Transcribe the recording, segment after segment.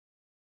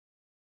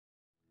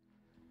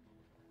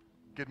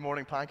Good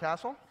morning,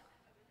 Pinecastle.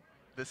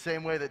 The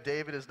same way that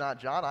David is not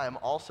John, I am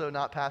also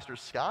not Pastor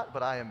Scott,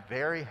 but I am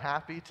very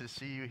happy to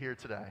see you here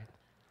today.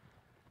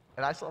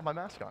 And I still have my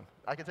mask on.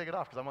 I can take it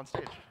off because I'm on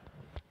stage.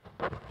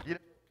 You know,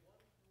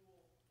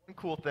 one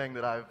cool thing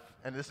that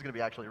and this is going to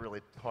be actually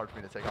really hard for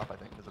me to take off, I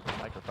think, because of the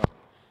microphone.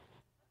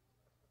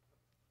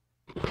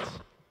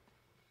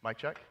 Mic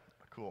check?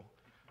 Cool.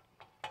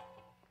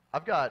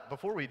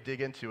 Before we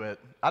dig into it,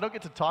 I don't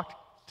get to talk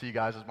to you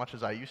guys as much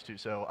as I used to,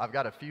 so I've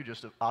got a few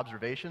just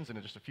observations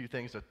and just a few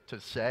things to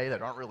say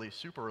that aren't really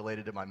super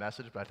related to my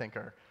message, but I think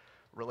are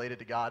related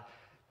to God.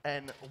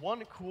 And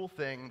one cool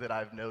thing that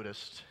I've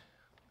noticed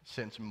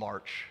since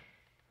March,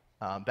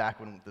 back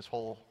when this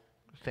whole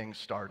thing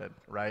started,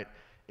 right,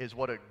 is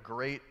what a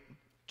great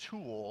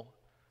tool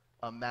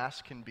a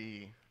mask can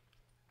be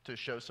to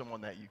show someone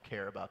that you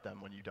care about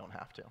them when you don't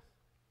have to.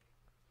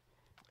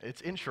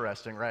 It's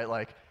interesting, right?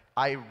 Like,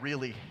 I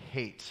really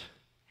hate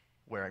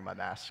wearing my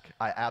mask.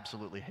 I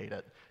absolutely hate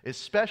it.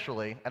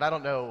 Especially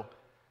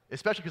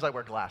because I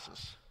wear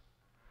glasses,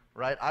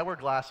 right? I wear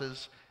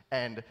glasses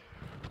and,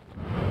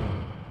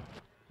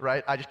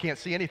 right, I just can't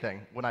see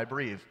anything when I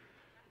breathe.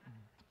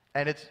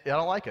 And I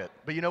don't like it.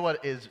 But you know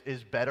what is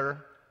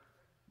better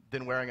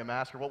than wearing a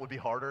mask, or what would be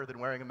harder than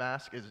wearing a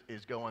mask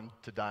is going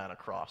to die on a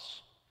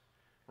cross,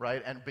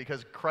 right? And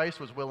because Christ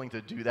was willing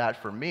to do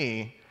that for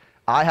me,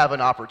 I have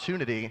an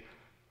opportunity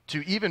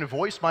to even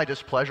voice my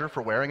displeasure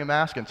for wearing a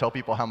mask and tell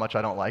people how much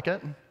I don't like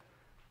it,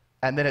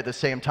 and then at the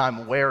same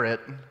time wear it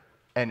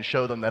and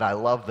show them that I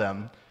love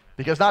them,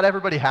 because not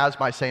everybody has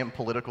my same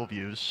political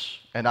views,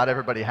 and not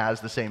everybody has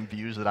the same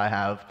views that I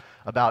have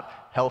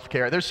about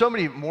healthcare. There's so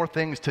many more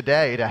things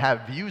today to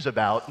have views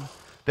about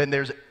than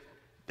there's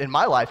in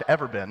my life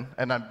ever been,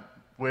 and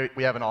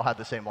we haven't all had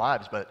the same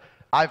lives, but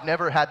I've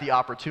never had the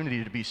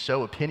opportunity to be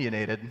so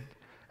opinionated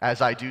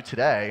as I do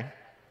today.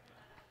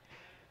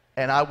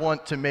 And I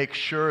want to make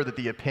sure that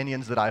the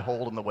opinions that I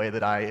hold and the way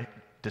that I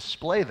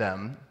display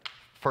them,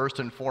 first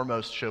and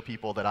foremost, show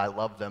people that I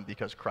love them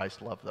because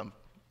Christ loved them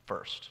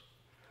first,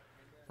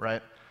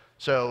 right?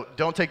 So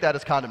don't take that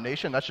as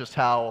condemnation. That's just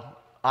how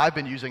I've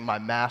been using my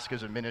mask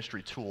as a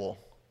ministry tool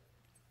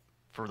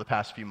for the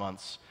past few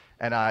months.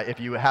 And if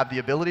you have the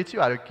ability to,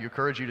 I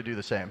encourage you to do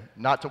the same.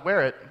 Not to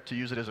wear it, to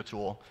use it as a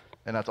tool.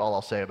 And that's all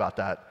I'll say about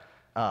that.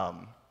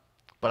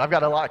 But I've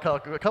got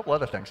a couple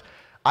other things.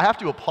 I have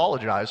to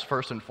apologize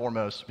first and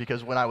foremost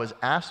because when I was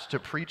asked to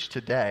preach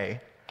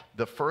today,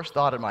 the first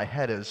thought in my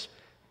head is,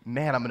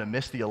 man, I'm going to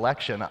miss the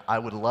election. I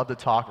would love to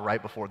talk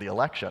right before the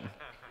election.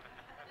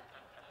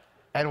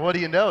 And what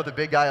do you know? The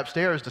big guy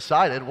upstairs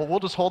decided, well,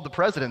 we'll just hold the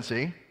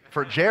presidency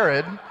for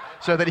Jared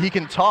so that he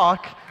can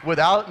talk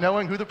without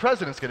knowing who the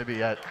president's going to be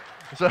yet.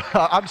 So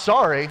I'm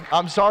sorry.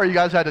 I'm sorry you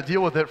guys had to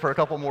deal with it for a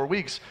couple more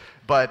weeks,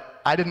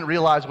 but I didn't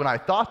realize when I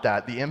thought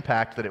that the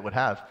impact that it would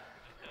have.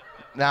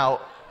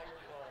 Now,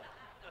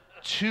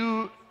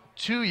 Two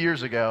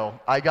years ago,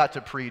 I got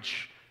to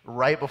preach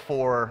right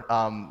before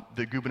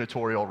the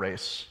gubernatorial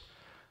race.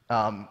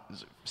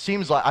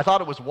 Seems like, I thought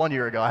it was 1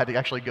 year ago. I had to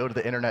actually go to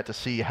the internet to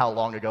see how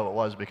long ago it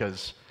was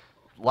because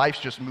life's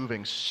just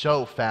moving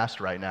so fast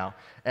right now.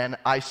 And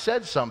I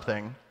said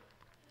something,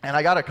 and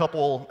I got a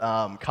couple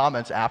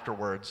comments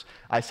afterwards.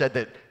 I said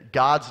that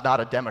God's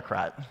not a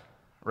Democrat,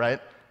 right?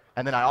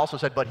 And then I also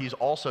said, but he's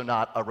also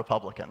not a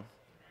Republican,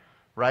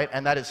 right?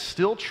 And that is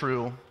still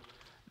true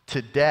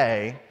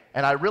today.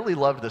 And I really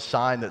loved the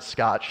sign that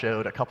Scott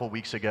showed a couple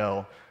weeks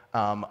ago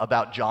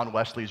about John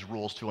Wesley's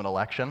rules to an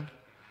election.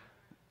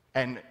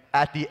 And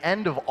at the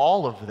end of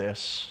all of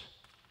this,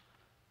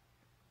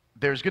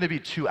 there's going to be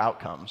two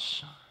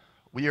outcomes.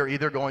 We are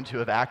either going to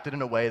have acted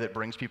in a way that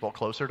brings people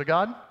closer to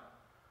God,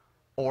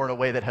 or in a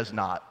way that has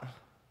not.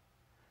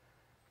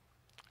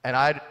 And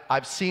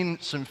I've seen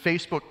some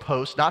Facebook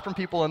posts, not from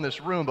people in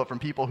this room, but from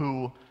people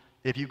who,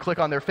 if you click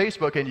on their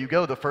Facebook and you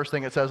go, the first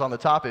thing it says on the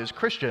top is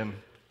Christian,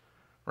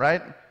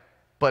 right?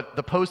 But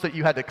the post that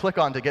you had to click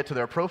on to get to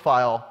their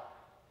profile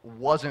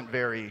wasn't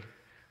very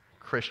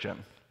Christian.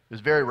 It was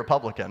very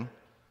Republican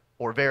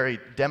or very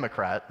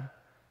Democrat.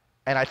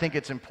 And I think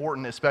it's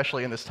important,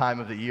 especially in this time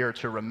of the year,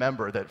 to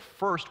remember that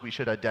first we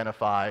should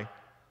identify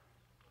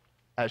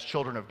as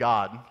children of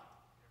God,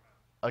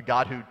 a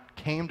God who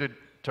came to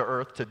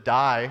earth to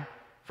die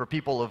for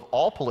people of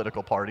all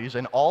political parties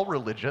and all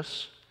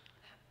religious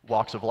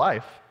walks of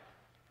life,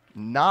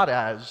 not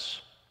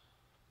as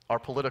our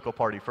political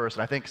party first.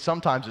 And I think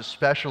sometimes,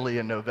 especially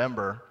in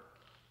November,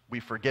 we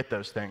forget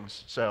those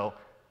things. So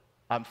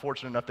I'm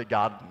fortunate enough that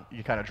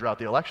you kind of drew out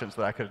the election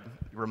so that I could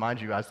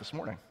remind you guys this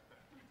morning.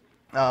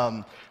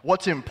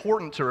 What's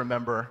important to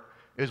remember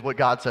is what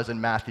God says in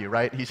Matthew,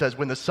 right? He says,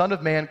 when the Son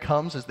of Man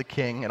comes as the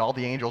King and all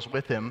the angels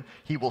with him,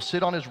 he will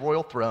sit on his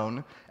royal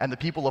throne, and the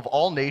people of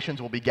all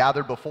nations will be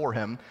gathered before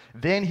him.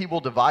 Then he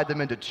will divide them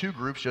into two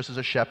groups, just as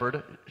a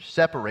shepherd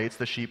separates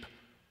the sheep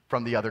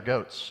from the other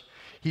goats.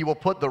 He will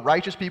put the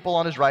righteous people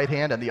on his right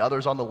hand and the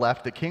others on the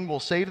left. The king will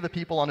say to the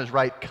people on his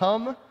right,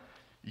 come,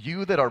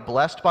 you that are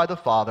blessed by the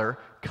Father,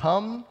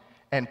 come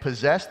and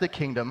possess the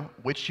kingdom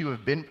which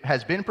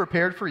has been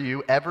prepared for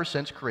you ever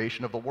since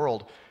creation of the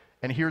world.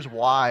 And here's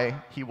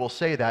why he will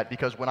say that: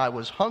 because when I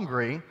was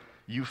hungry,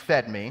 you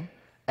fed me,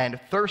 and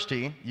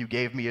thirsty, you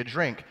gave me a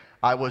drink.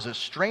 I was a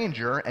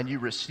stranger, and you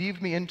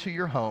received me into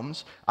your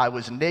homes. I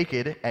was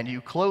naked, and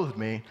you clothed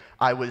me.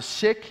 I was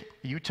sick,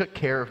 you took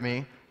care of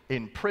me.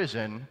 In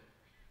prison,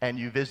 and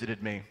you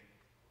visited me.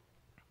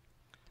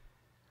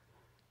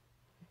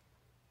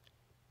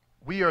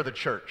 We are the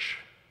church,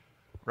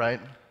 right?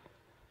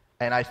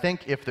 And I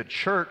think if the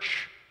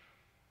church,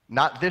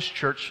 not this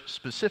church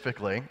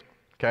specifically,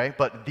 okay,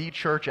 but the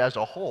church as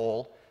a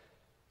whole,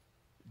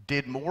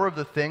 did more of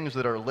the things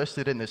that are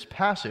listed in this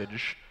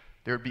passage,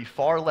 there would be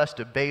far less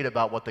debate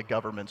about what the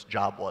government's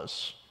job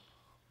was.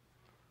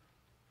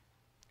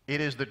 It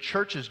is the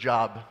church's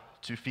job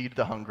to feed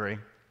the hungry,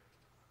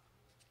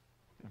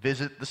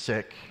 visit the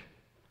sick,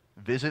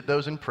 visit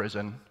those in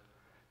prison,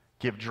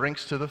 give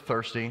drinks to the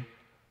thirsty,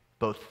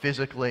 both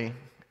physically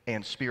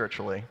and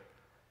spiritually.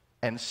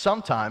 And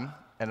sometime,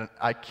 and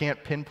I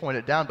can't pinpoint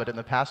it down, but in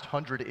the past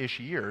 100-ish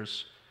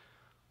years,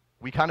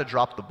 we kind of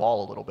dropped the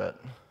ball a little bit.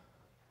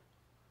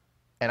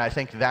 And I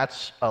think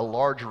that's a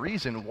large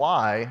reason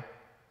why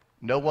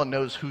no one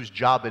knows whose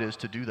job it is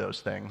to do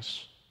those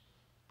things.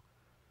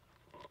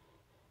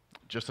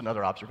 Just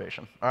another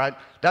observation, all right?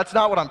 That's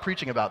not what I'm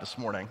preaching about this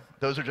morning.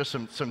 Those are just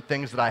some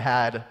things that I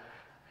had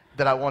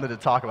that I wanted to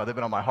talk about. They've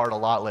been on my heart a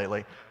lot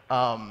lately.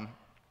 And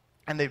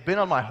they've been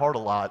on my heart a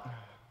lot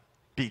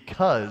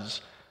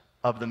because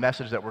of the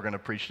message that we're going to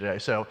preach today.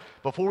 So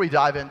before we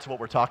dive into what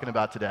we're talking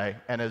about today,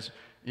 and as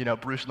you know,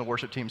 Bruce and the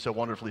worship team so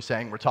wonderfully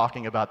sang, we're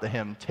talking about the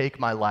hymn, "Take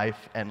My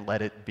Life and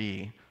Let It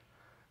Be,"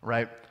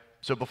 right?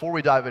 So before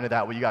we dive into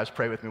that, will you guys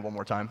pray with me one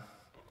more time?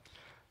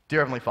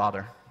 Dear Heavenly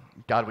Father,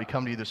 God, we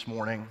come to you this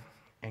morning,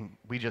 and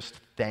we just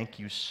thank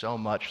you so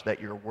much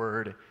that your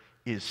word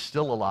is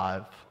still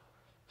alive,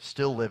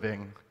 still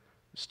living,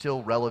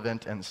 still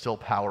relevant, and still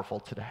powerful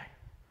today.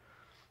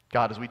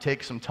 God, as we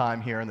take some time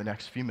here in the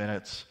next few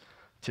minutes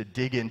to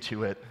dig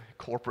into it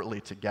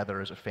corporately together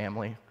as a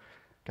family,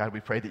 God,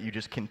 we pray that you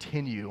just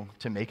continue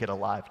to make it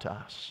alive to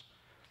us.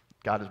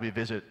 God, as we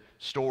visit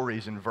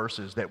stories and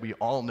verses that we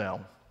all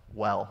know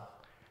well,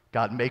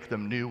 God, make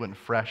them new and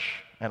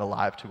fresh and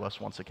alive to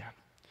us once again.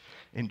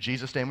 In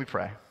Jesus' name we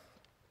pray.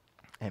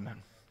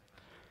 Amen.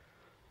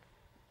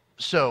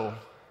 So,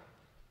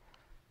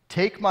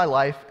 "Take My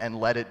Life and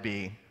Let It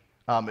Be"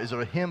 is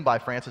a hymn by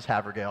Frances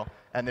Havergal,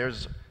 and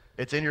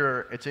it's in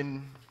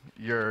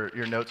your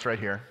notes right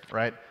here,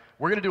 right?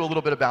 We're going to do a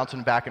little bit of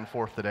bouncing back and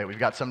forth today. We've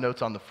got some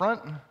notes on the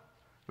front,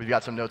 we've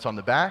got some notes on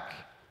the back,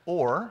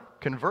 or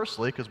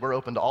conversely, because we're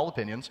open to all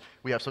opinions,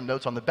 we have some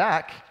notes on the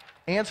back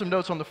and some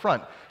notes on the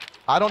front.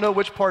 I don't know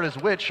which part is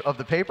which of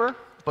the paper,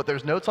 but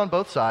there's notes on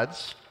both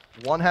sides.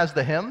 One has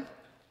the hymn.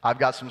 I've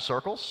got some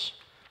circles.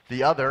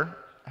 The other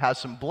has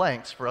some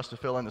blanks for us to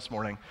fill in this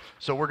morning.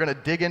 So we're going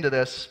to dig into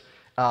this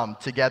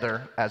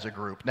together as a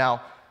group.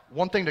 Now,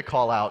 one thing to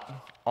call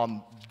out,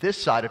 on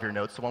this side of your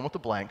notes, the one with the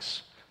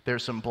blanks,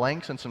 there's some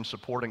blanks and some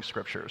supporting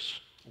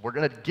scriptures. We're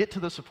going to get to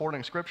the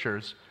supporting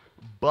scriptures,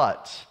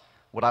 but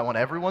what I want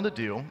everyone to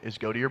do is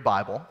go to your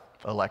Bible,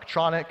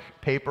 electronic,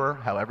 paper,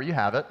 however you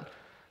have it,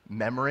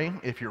 memory,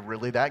 if you're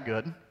really that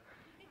good.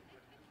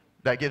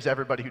 That gives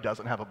everybody who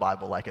doesn't have a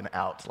Bible like an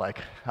out, like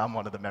I'm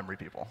one of the memory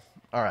people.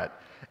 All right,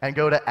 and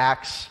go to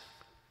Acts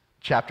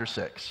chapter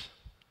 6.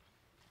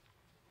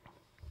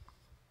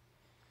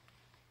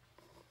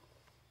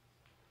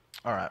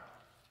 All right,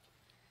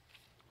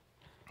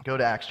 go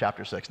to Acts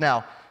chapter 6.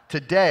 Now,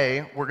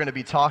 today we're going to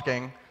be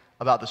talking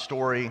about the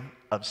story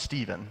of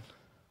Stephen.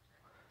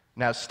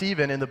 Now,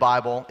 Stephen in the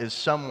Bible is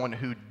someone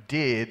who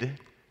did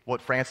what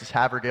Frances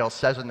Havergal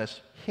says in this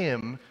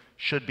hymn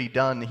should be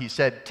done. He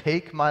said,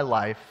 "Take my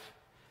life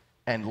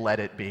and let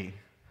it be."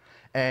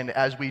 And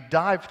as we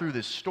dive through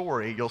this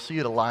story, you'll see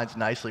it aligns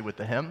nicely with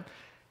the hymn.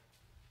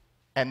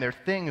 And they're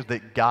things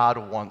that God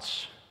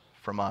wants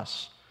from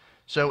us.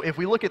 So if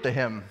we look at the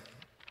hymn,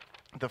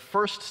 the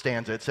first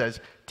stanza, it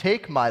says,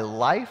 "Take my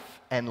life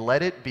and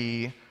let it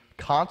be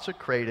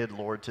consecrated,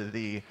 Lord, to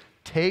thee.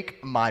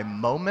 Take my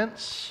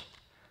moments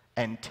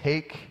and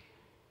take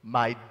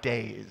my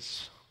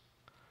days."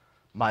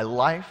 My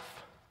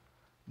life,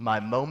 my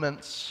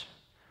moments,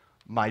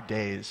 my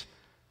days.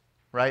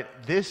 Right?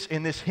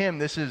 In this hymn,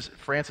 this is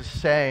Frances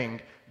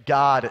saying,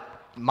 God,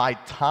 my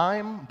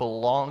time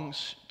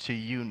belongs to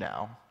you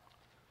now.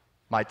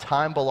 My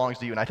time belongs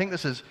to you. And I think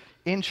this is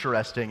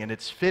interesting and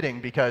it's fitting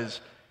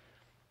because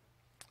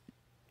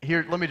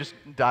here, let me just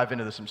dive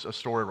into this a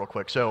story real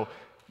quick. So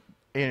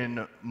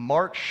in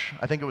March,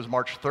 I think it was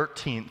March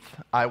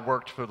 13th, I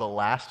worked for the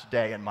last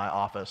day in my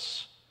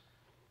office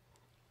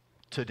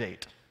to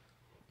date.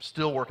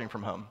 Still working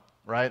from home,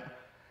 right?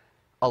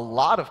 A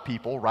lot of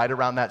people right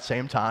around that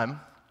same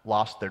time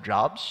lost their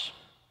jobs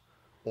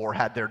or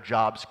had their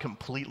jobs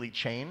completely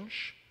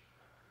change.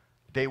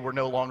 They were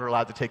no longer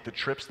allowed to take the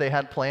trips they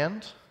had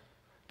planned.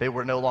 They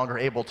were no longer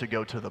able to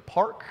go to the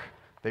park.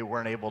 They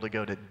weren't able to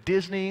go to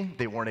Disney.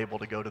 They weren't able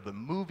to go to the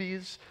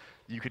movies.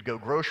 You could go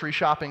grocery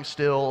shopping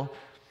still.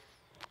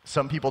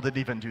 Some people didn't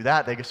even do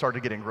that. They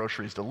started getting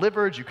groceries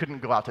delivered. You couldn't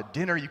go out to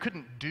dinner. You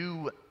couldn't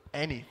do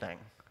anything,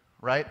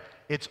 right?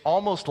 It's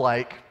almost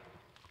like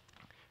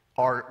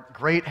our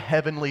great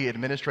heavenly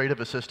administrative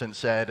assistant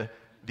said,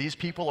 these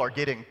people are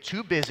getting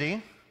too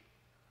busy.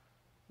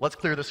 Let's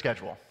clear the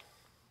schedule.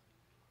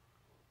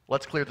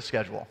 Let's clear the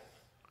schedule,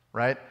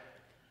 right?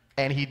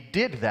 And he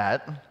did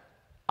that,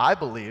 I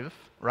believe,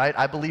 right?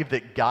 I believe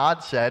that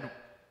God said,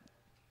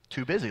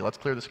 too busy, let's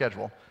clear the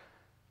schedule.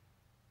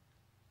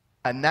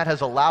 And that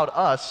has allowed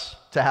us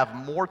to have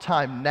more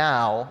time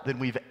now than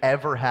we've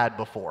ever had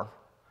before.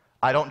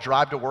 I don't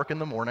drive to work in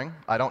the morning.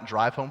 I don't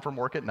drive home from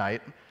work at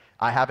night.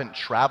 I haven't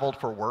traveled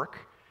for work.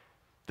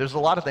 There's a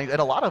lot of things,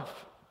 and a lot of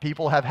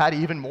people have had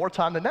even more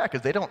time than that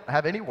because they don't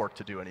have any work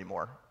to do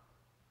anymore.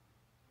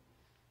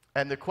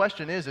 And the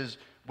question is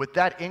with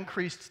that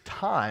increased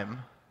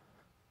time,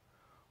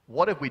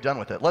 what have we done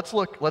with it? Let's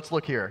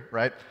look here,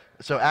 right?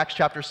 So Acts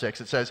chapter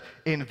 6, it says,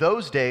 in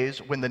those days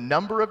when the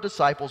number of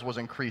disciples was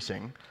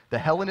increasing, the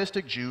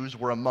Hellenistic Jews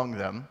were among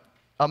them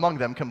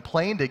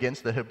complained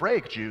against the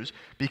Hebraic Jews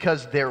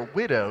because their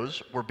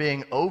widows were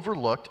being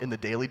overlooked in the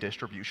daily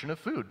distribution of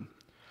food.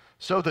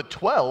 So the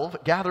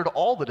 12 gathered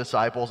all the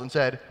disciples and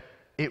said,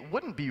 it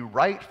wouldn't be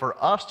right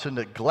for us to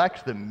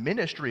neglect the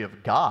ministry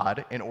of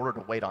God in order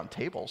to wait on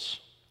tables.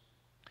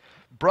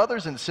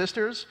 Brothers and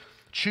sisters,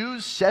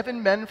 choose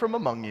 7 men from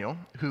among you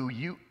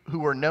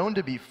who are known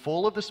to be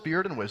full of the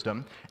Spirit and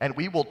wisdom, and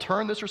we will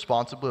turn this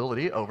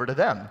responsibility over to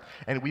them,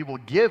 and we will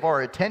give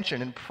our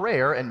attention in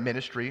prayer and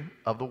ministry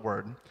of the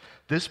word.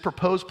 This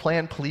proposed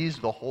plan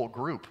pleased the whole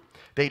group.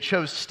 They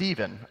chose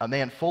Stephen, a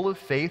man full of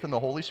faith in the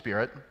Holy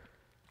Spirit,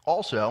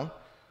 also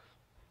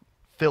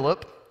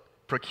Philip,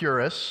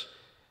 Prochorus,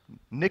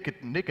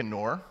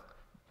 Nicanor,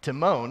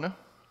 Timon,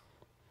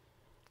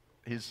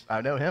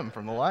 I know him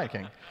from the Lion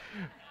King,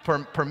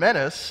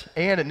 Parmenas,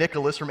 and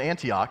Nicholas from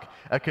Antioch,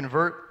 a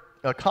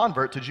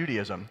convert to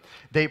Judaism.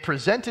 They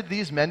presented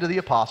these men to the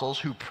apostles,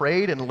 who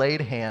prayed and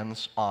laid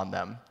hands on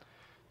them.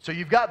 So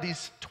you've got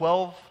these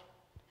 12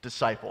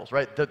 disciples,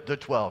 right? The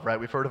 12, right?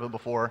 We've heard of them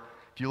before.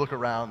 If you look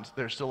around,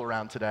 they're still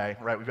around today,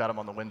 right? We've got them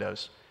on the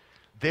windows.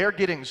 They're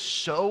getting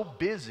so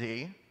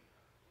busy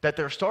that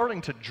they're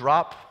starting to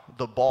drop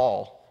the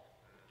ball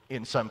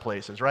in some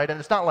places, right? And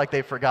it's not like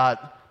they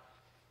forgot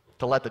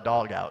to let the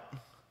dog out,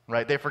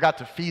 right? They forgot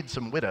to feed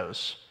some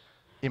widows.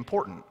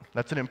 Important.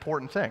 That's an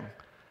important thing.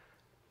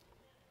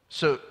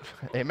 So,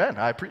 amen.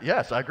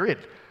 Yes, I agreed.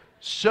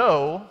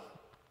 So,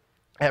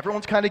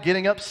 everyone's kind of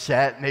getting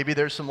upset. Maybe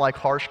there's some like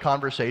harsh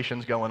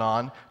conversations going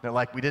on. They're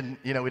like, we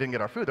didn't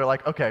get our food. They're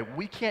like, okay,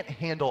 we can't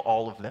handle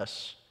all of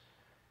this.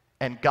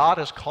 And God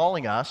is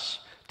calling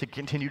us to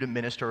continue to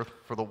minister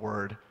for the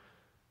word.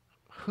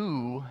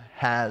 Who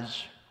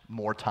has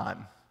more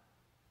time?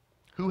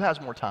 Who has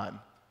more time?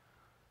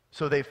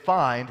 So they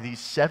find these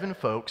 7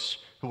 folks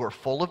who are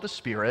full of the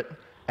Spirit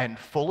and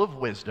full of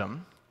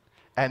wisdom,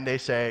 and they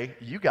say,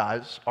 you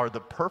guys are the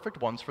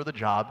perfect ones for the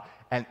job,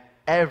 and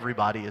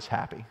everybody is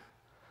happy.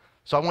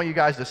 So I want you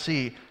guys to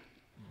see,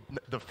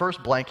 the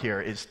first blank here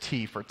is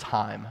T for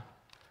time.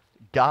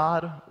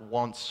 God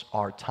wants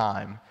our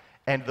time.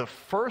 And the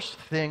first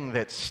thing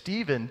that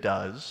Stephen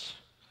does,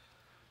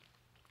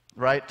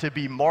 right, to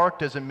be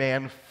marked as a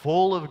man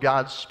full of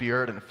God's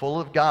Spirit and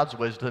full of God's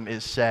wisdom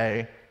is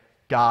say,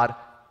 God,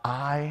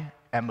 I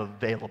am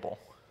available.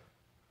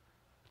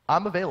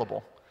 I'm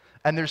available.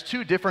 And there's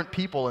 2 different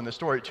people in the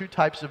story, 2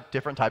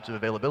 different types of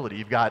availability.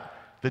 You've got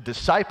the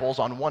disciples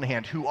on one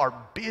hand who are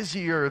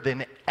busier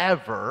than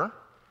ever,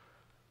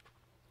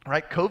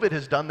 right? COVID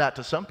has done that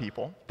to some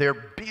people. They're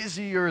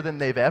busier than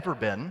they've ever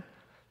been.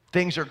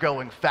 Things are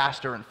going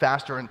faster and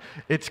faster, and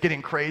it's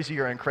getting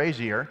crazier and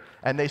crazier.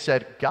 And they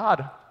said,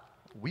 God,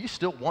 we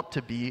still want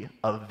to be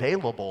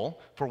available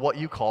for what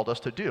you called us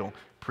to do,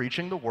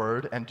 preaching the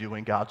word and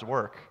doing God's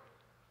work.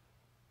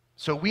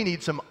 So we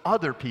need some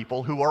other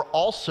people who are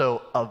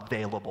also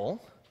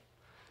available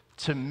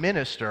to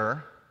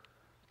minister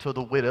to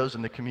the widows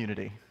in the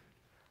community.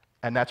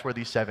 And that's where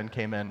these 7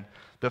 came in.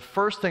 The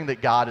first thing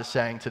that God is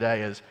saying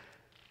today is,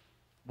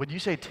 when you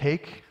say,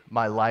 take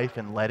my life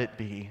and let it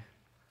be,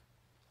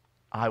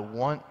 I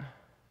want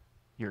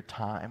your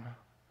time.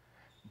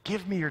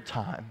 Give me your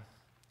time.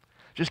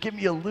 Just give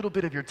me a little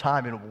bit of your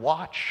time and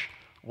watch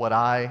what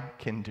I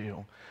can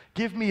do.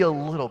 Give me a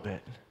little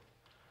bit.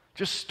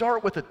 Just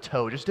start with a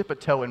toe. Just dip a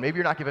toe in. Maybe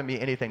you're not giving me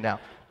anything now.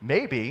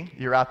 Maybe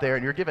you're out there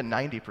and you're giving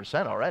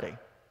 90% already.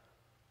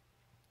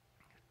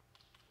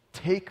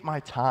 Take my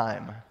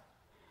time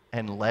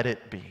and let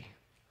it be.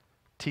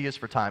 T is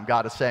for time.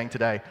 God is saying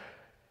today,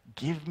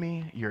 give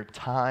me your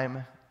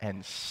time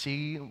and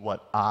see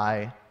what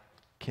I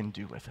can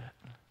do with it.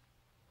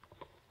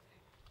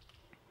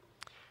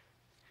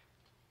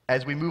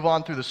 As we move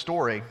on through the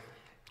story,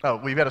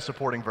 we've got a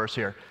supporting verse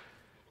here.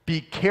 Be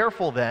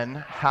careful then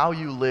how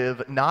you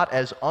live, not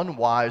as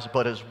unwise,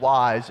 but as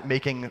wise,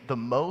 making the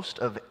most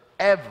of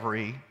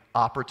every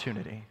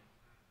opportunity.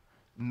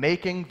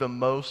 Making the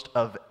most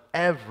of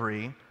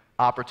every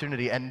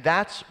opportunity. And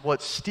that's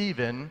what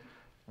Stephen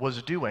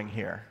was doing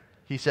here.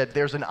 He said,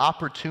 there's an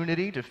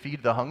opportunity to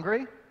feed the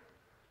hungry.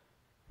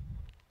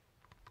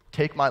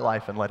 Take my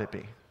life and let it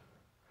be.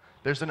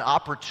 There's an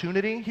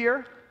opportunity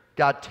here.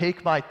 God,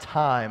 take my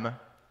time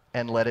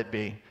and let it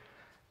be.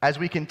 As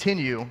we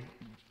continue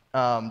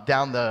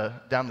down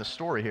the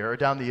story here, or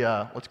down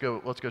the let's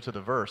go to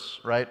the verse,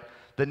 right?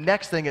 The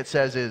next thing it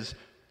says is,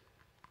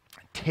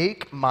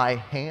 take my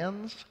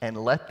hands and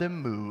let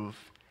them move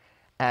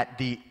at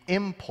the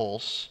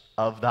impulse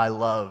of thy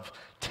love.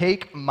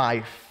 Take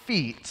my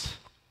feet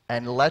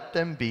and let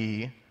them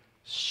be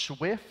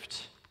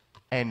swift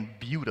and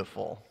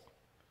beautiful.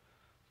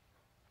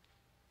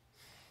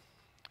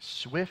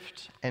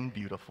 Swift and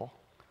beautiful.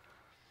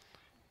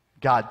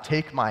 God,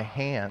 take my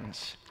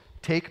hands,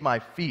 take my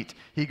feet.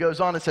 He goes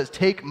on and says,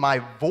 take my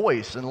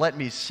voice and let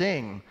me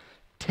sing.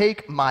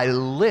 Take my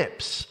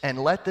lips and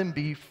let them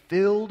be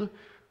filled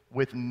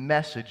with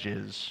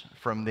messages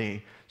from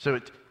thee. So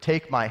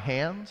take my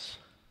hands,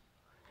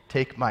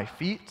 take my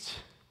feet,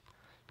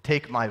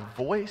 take my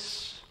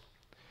voice,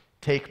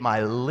 take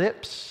my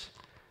lips.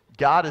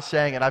 God is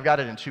saying, and I've got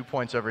it in 2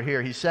 points over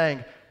here, he's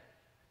saying,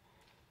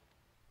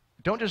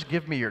 don't just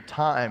give me your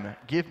time,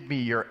 give me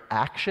your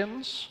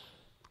actions,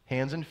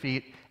 hands and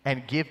feet,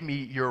 and give me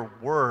your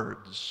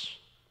words,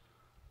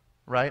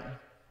 right?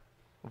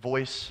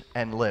 Voice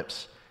and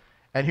lips.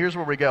 And here's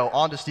where we go,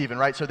 on to Stephen,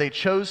 right? So they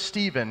chose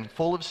Stephen,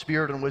 full of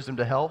spirit and wisdom,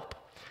 to help.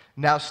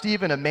 Now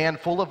Stephen, a man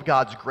full of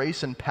God's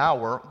grace and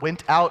power,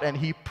 went out and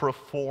he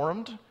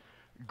performed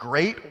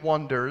great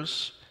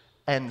wonders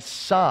and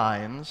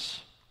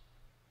signs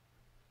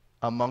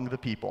among the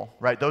people,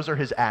 right? Those are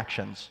his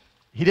actions.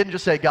 He didn't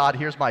just say, God,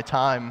 here's my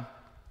time.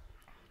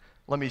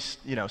 Let me,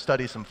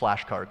 study some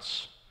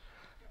flashcards.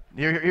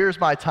 Here's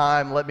my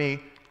time.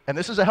 And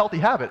this is a healthy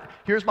habit.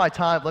 Here's my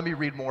time. Let me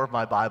read more of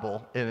my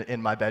Bible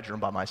in my bedroom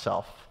by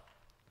myself.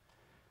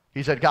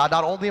 He said, God,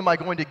 not only am I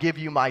going to give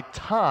you my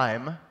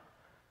time,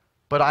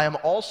 but I am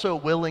also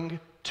willing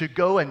to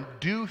go and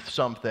do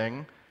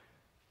something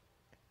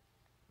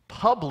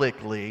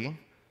publicly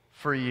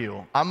for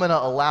you. I'm going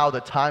to allow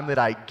the time that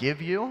I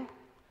give you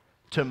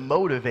to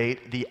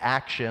motivate the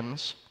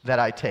actions that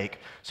I take.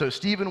 So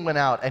Stephen went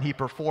out and he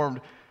performed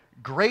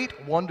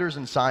great wonders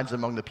and signs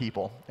among the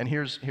people. And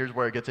here's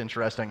where it gets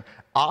interesting.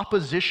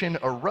 Opposition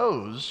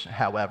arose,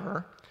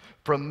 however,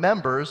 from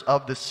members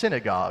of the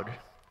synagogue,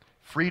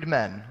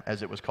 freedmen,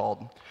 as it was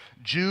called,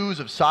 Jews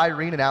of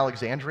Cyrene and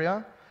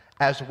Alexandria,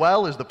 as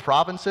well as the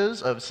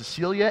provinces of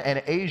Cilicia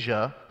and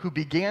Asia, who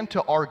began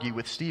to argue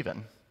with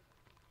Stephen.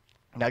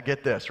 Now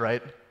get this,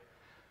 right?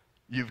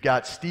 You've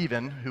got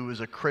Stephen, who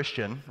is a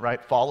Christian,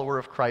 right, follower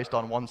of Christ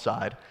on one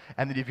side,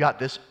 and then you've got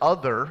this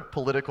other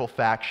political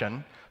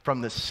faction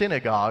from the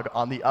synagogue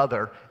on the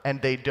other, and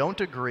they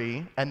don't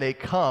agree, and they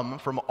come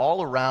from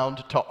all around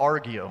to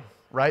argue,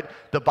 right?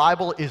 The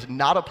Bible is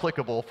not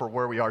applicable for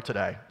where we are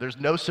today. There's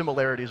no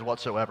similarities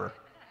whatsoever.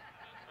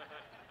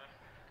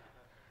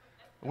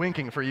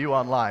 Winking for you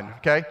online,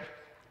 okay?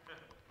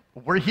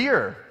 We're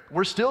here.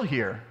 We're still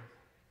here.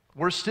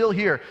 We're still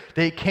here.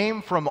 They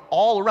came from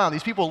all around.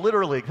 These people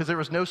literally, because there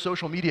was no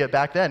social media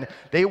back then,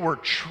 they were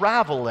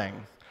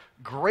traveling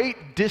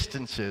great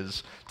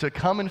distances to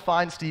come and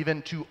find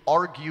Stephen to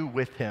argue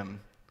with him.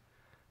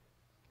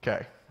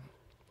 Okay,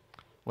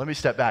 let me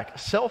step back.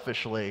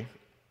 Selfishly,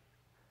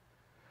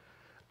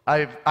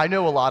 I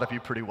know a lot of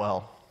you pretty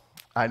well.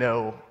 I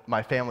know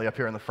my family up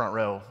here in the front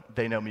row.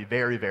 They know me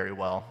very, very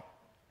well.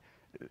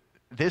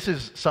 This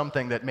is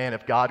something that, man,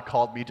 if God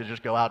called me to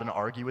just go out and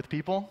argue with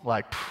people,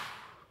 like,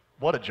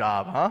 what a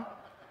job, huh?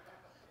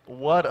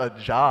 What a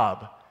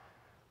job.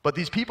 But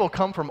these people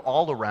come from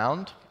all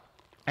around,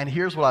 and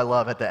here's what I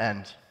love at the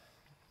end.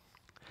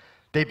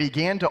 They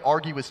began to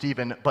argue with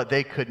Stephen, but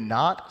they could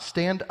not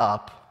stand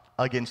up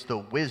against the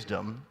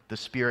wisdom the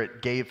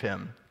Spirit gave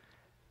him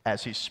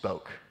as he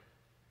spoke.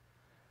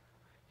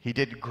 He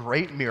did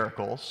great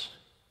miracles.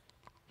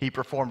 He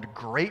performed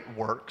great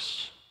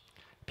works.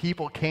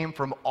 People came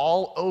from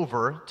all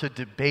over to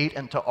debate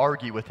and to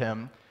argue with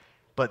him,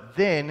 but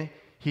then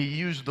he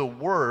used the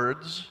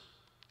words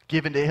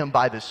given to him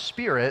by the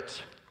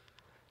Spirit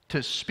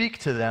to speak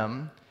to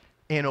them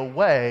in a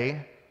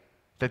way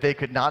that they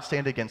could not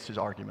stand against his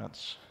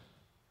arguments.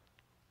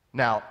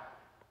 Now,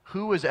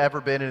 who has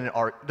ever been in an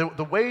argument?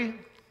 The way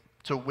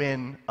to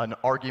win an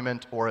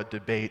argument or a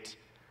debate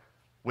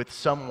with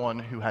someone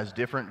who has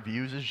different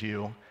views as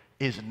you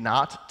is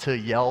not to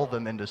yell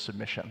them into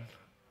submission.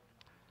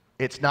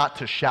 It's not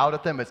to shout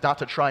at them. It's not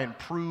to try and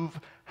prove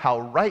how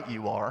right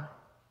you are.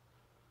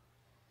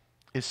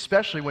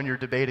 Especially when you're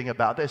debating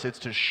about this, it's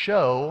to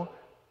show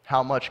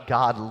how much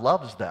God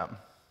loves them,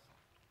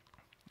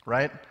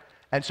 right?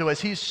 And so as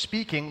he's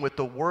speaking with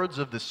the words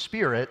of the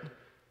Spirit,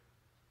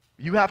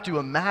 you have to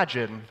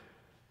imagine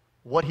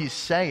what he's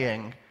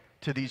saying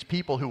to these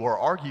people who are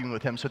arguing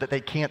with him so that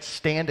they can't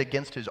stand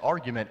against his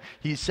argument.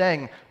 He's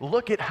saying,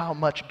 look at how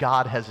much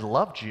God has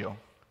loved you.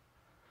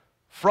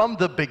 From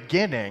the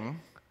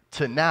beginning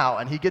to now,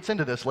 and he gets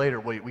into this later,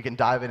 we can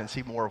dive in and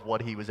see more of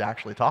what he was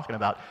actually talking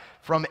about.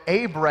 From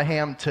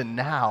Abraham to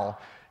now,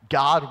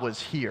 God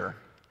was here,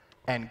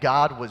 and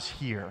God was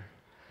here.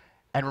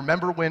 And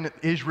remember when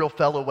Israel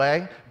fell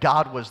away?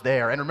 God was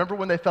there. And remember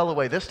when they fell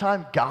away this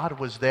time? God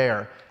was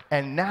there.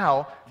 And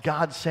now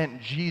God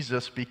sent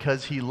Jesus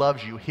because he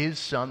loves you, his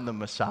son, the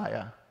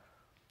Messiah,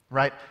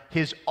 right?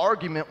 His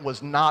argument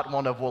was not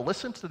one of, well,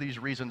 listen to these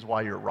reasons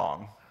why you're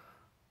wrong.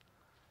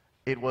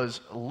 It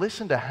was,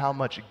 listen to how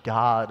much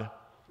God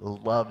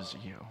loves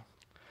you.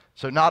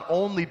 So not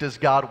only does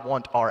God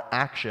want our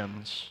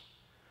actions,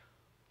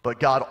 but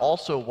God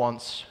also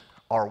wants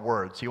our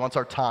words. He wants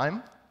our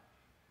time,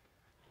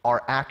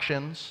 our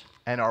actions,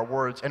 and our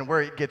words. And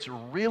where it gets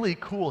really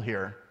cool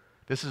here,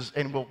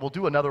 and we'll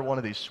do another one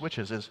of these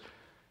switches, is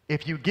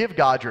if you give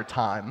God your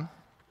time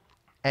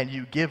and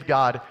you give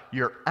God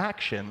your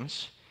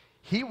actions,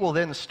 he will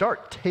then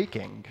start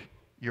taking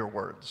your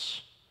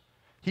words.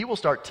 He will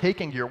start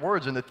taking your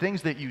words, and the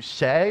things that you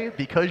say,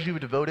 because you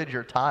devoted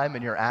your time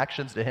and your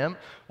actions to him,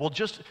 will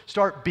just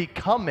start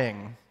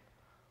becoming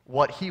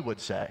what he would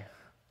say.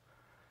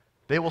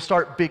 They will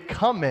start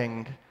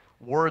becoming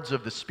words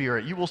of the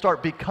Spirit. You will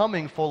start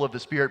becoming full of the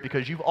Spirit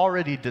because you've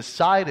already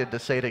decided to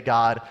say to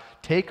God,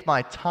 take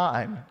my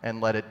time and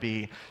let it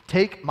be.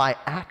 Take my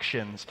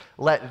actions,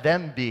 let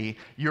them be.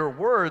 Your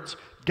words,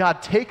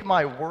 God, take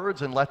my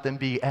words and let them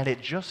be. And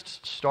it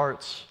just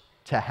starts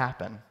to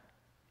happen.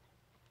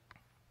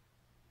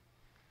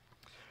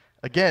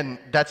 Again,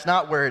 that's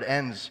not where it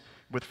ends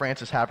with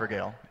Frances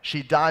Havergal.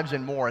 She dives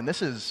in more, and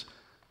this is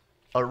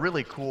a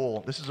really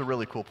cool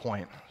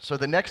point. So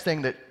the next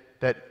thing that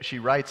she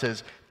writes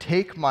is,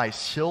 take my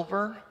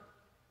silver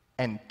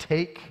and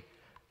take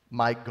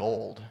my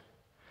gold.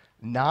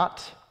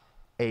 Not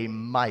a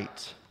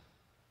mite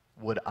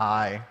would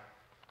I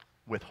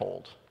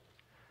withhold.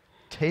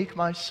 Take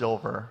my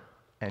silver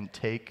and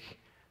take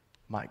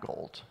my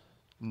gold.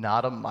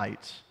 Not a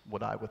mite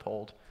would I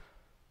withhold.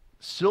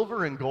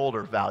 Silver and gold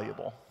are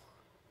valuable,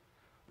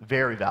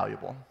 very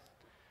valuable.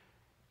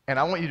 And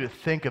I want you to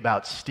think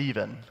about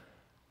Stephen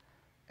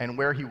and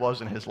where he was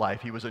in his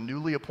life. He was a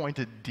newly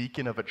appointed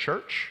deacon of a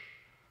church,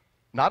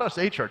 not us,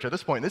 a church. At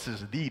this point, this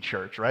is the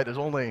church, right? There's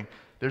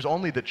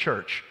only the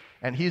church.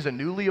 And he's a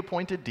newly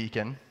appointed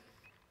deacon.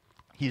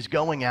 He's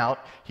going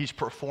out. He's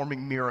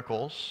performing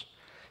miracles.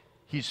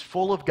 He's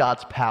full of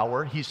God's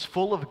power. He's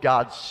full of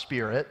God's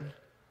Spirit.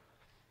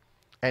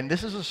 And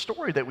this is a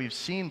story that we've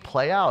seen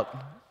play out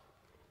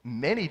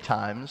many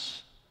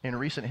times in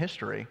recent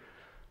history,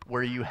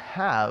 where you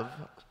have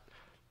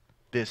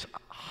this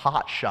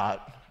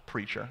hotshot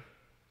preacher,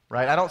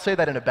 right? I don't say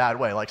that in a bad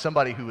way, like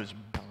somebody who is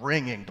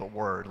bringing the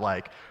word,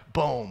 like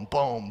boom,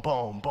 boom,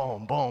 boom,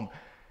 boom, boom.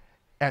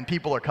 And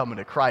people are coming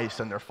to Christ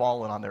and they're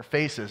falling on their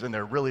faces and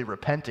they're really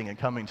repenting and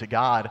coming to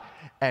God.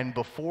 And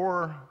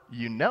before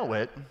you know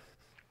it,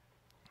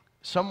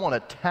 someone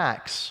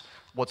attacks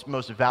what's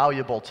most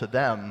valuable to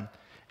them.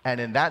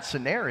 And in that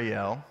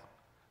scenario,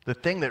 the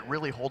thing that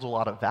really holds a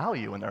lot of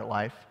value in their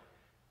life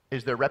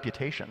is their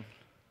reputation.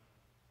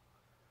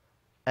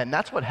 And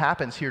that's what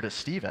happens here to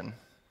Stephen,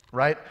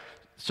 right?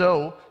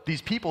 So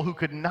these people who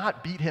could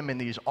not beat him in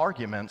these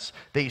arguments,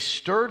 they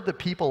stirred the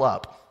people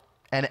up,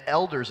 and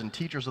elders and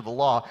teachers of the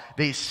law.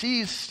 They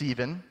seized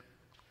Stephen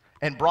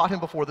and brought him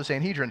before the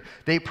Sanhedrin.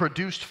 They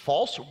produced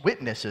false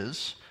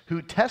witnesses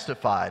who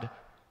testified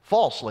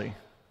falsely,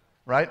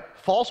 right?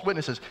 False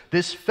witnesses.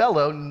 This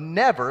fellow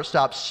never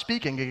stopped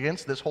speaking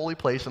against this holy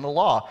place in the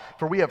law.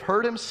 For we have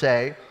heard him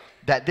say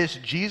that this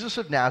Jesus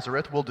of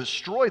Nazareth will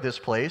destroy this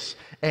place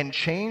and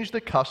change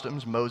the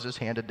customs Moses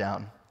handed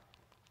down.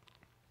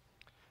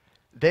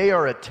 They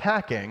are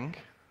attacking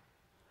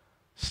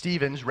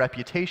Stephen's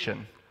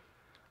reputation.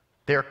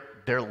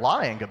 They're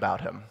lying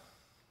about him.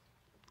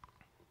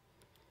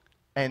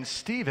 And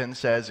Stephen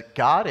says,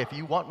 God, if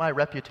you want my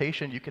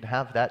reputation, you can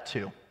have that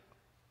too.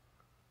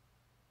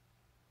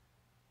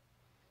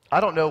 I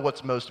don't know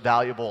what's most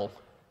valuable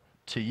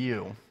to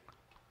you.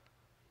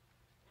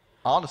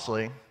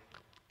 Honestly,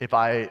 if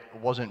I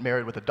wasn't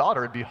married with a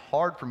daughter, it'd be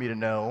hard for me to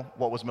know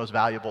what was most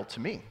valuable to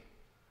me.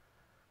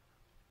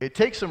 It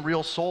takes some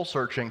real soul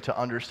searching to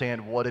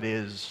understand what it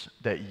is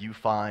that you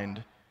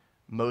find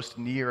most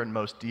near and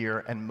most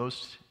dear and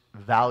most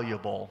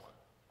valuable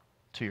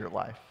to your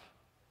life.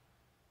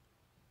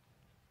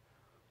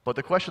 But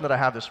the question that I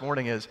have this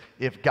morning is,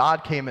 if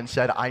God came and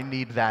said, I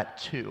need that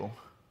too,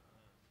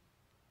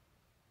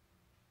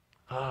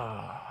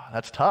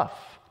 that's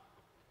tough.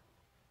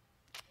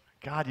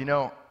 God,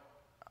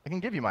 I can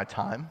give you my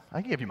time.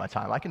 I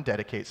can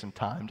dedicate some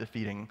time to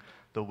feeding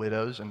the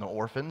widows and the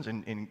orphans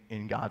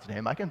in God's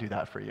name. I can do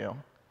that for you.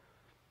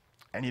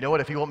 And you know what?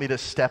 If you want me to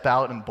step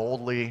out and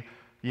boldly,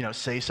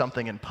 say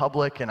something in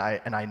public, and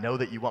I know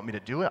that you want me to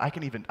do it, I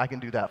can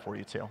do that for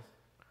you too.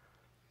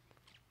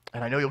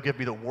 And I know you'll give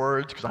me the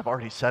words, because I've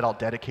already said I'll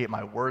dedicate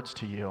my words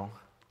to you.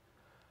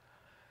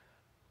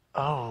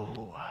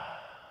 Oh.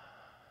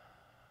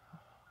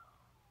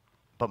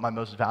 But my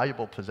most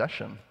valuable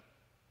possession,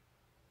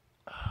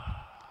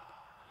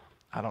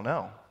 I don't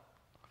know.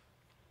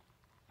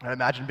 I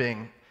imagine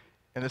being,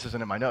 and this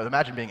isn't in my notes,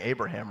 imagine being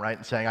Abraham, right,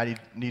 and saying, I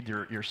need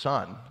your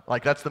son.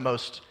 Like, that's the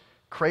most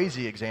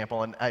crazy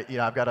example. And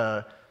I've got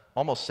a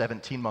almost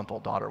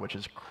 17-month-old daughter, which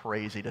is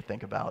crazy to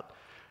think about,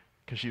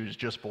 because she was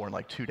just born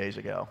like 2 days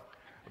ago.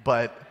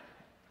 But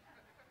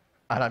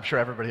And I'm sure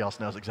everybody else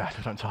knows exactly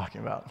what I'm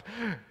talking about.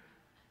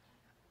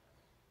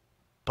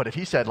 But if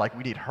he said, like,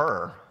 we need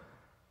her,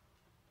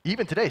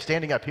 even today,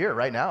 standing up here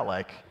right now,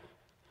 like,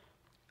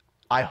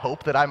 I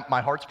hope that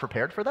my heart's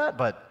prepared for that,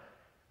 but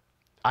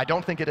I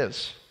don't think it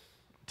is.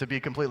 To be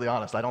completely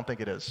honest, I don't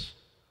think it is.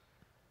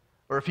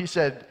 Or if he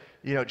said,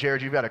 you know,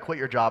 Jared, you've got to quit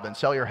your job and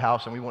sell your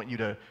house, and we want you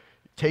to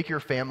take your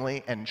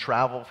family and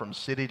travel from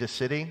city to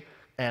city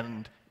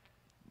and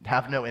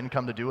have no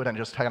income to do it and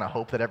just kind of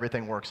hope that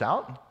everything works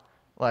out.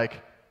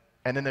 Like,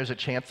 and then there's a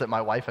chance that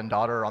my wife and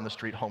daughter are on the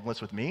street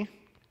homeless with me.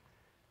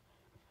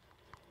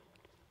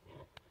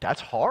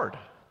 That's hard.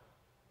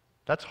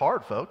 That's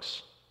hard,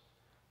 folks.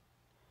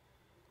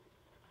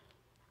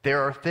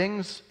 There are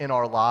things in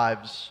our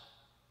lives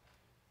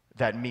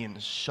that mean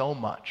so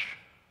much.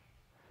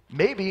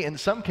 Maybe in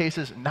some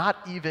cases, not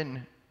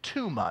even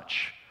too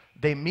much.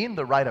 They mean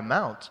the right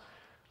amount.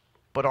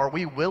 But are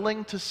we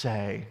willing to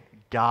say,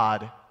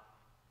 God,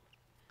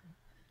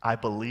 I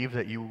believe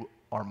that you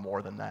are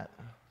more than that.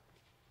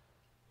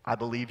 I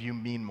believe you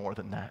mean more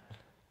than that.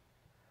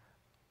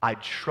 I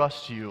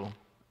trust you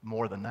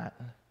more than that.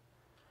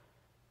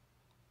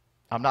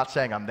 I'm not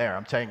saying I'm there.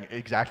 I'm saying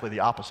exactly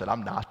the opposite.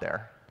 I'm not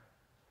there.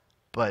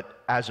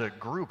 But as a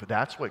group,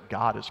 that's what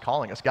God is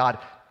calling us. God,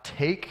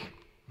 take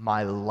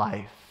my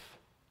life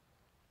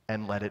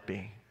and let it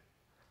be.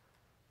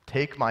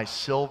 Take my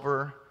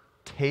silver,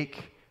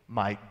 take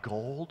my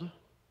gold.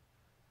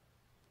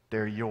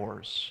 They're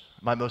yours,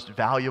 my most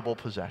valuable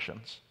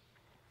possessions.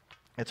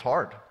 It's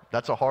hard.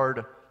 That's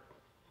hard.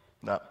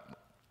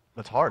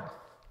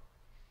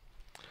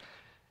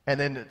 And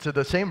then to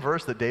the same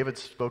verse that David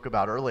spoke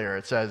about earlier,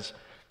 it says,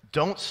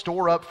 don't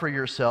store up for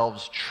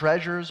yourselves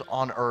treasures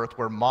on earth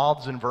where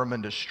moths and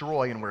vermin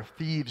destroy and where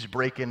thieves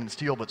break in and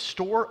steal, but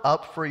store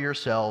up for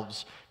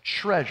yourselves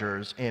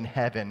treasures in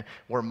heaven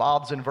where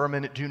moths and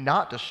vermin do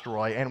not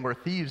destroy and where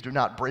thieves do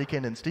not break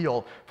in and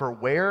steal. For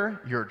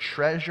where your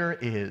treasure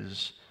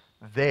is,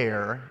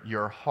 there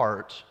your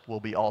heart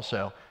will be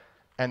also.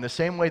 And the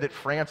same way that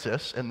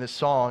Frances in this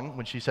song,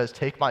 when she says,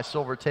 take my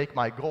silver, take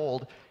my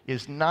gold,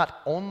 is not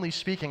only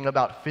speaking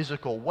about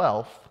physical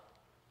wealth,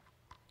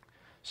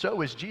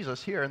 so is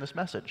Jesus here in this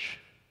message.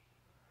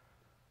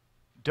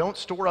 Don't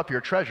store up your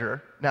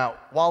treasure. Now,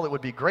 while it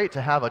would be great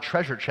to have a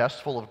treasure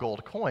chest full of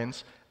gold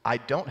coins, I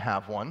don't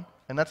have one,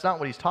 and that's not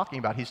what he's talking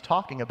about. He's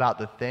talking about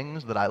the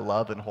things that I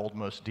love and hold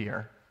most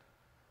dear.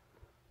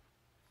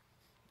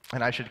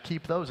 And I should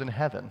keep those in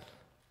heaven,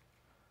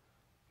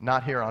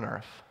 not here on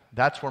earth.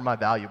 That's where my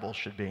valuables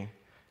should be.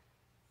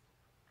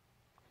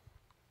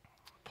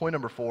 Point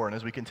number 4, and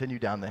as we continue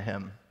down the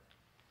hymn,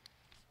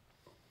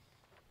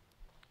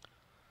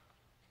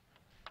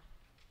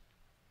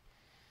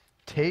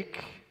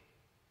 take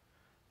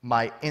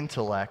my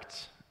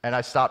intellect, and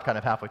I stopped kind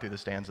of halfway through the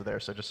stanza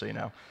there, so just so you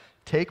know.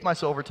 Take my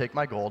silver, take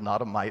my gold,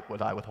 not a mite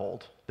would I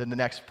withhold. Then the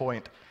next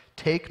point,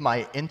 take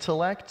my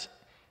intellect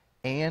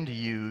and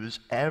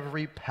use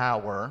every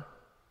power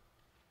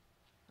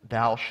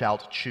thou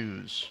shalt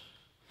choose.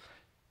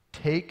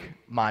 Take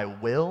my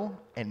will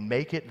and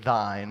make it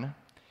thine.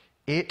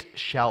 It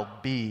shall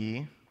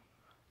be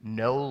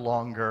no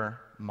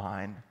longer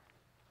mine.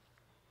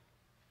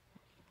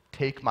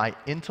 Take my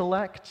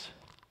intellect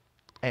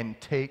and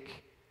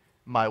take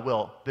my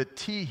will. The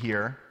T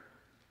here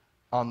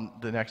on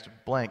the next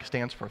blank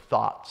stands for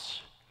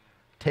thoughts.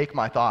 Take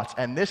my thoughts.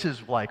 And this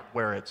is like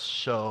where it's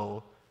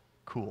so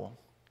cool.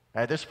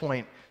 At this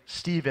point,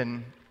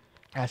 Stephen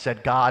has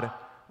said, God,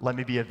 let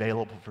me be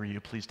available for you.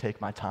 Please take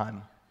my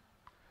time.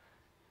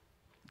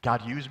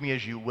 God, use me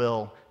as you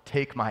will.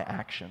 Take my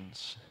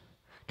actions.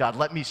 God,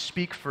 let me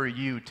speak for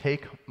you.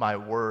 Take my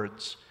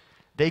words.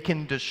 They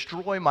can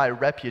destroy my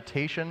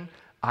reputation.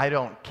 I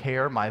don't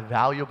care. My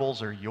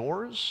valuables are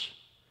yours.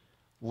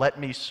 Let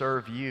me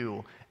serve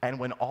you. And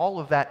when all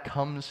of that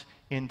comes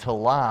into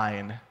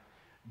line,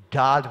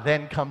 God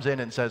then comes in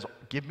and says,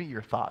 give me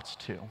your thoughts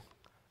too.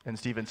 And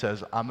Stephen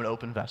says, I'm an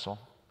open vessel.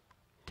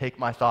 Take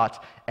my thoughts.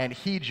 And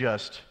he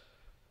just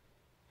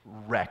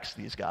wrecks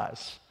these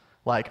guys.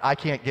 Like, I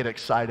can't get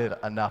excited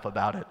enough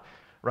about it,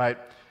 right?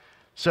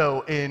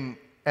 So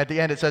at the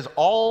end it says,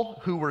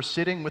 all who were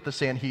sitting with the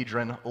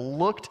Sanhedrin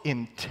looked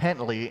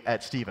intently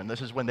at Stephen.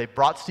 This is when they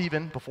brought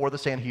Stephen before the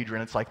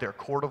Sanhedrin. It's like their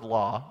court of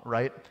law,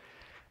 right?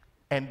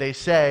 And they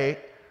say,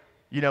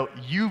 you know,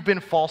 you've been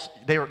false.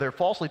 They're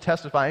falsely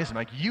testifying.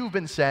 Like, you've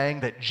been saying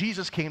that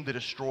Jesus came to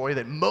destroy,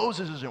 that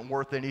Moses isn't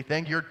worth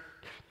anything. You're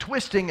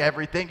twisting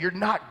everything. You're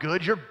not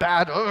good. You're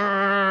bad.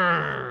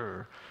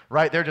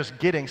 Right? They're just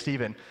getting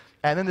Stephen.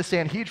 And then the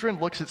Sanhedrin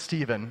looks at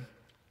Stephen,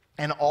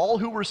 and all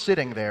who were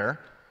sitting there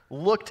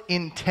looked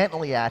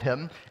intently at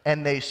him,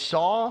 and they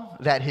saw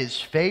that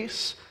his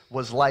face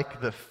was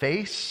like the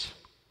face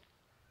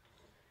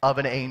of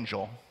an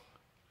angel.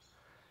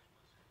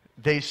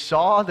 They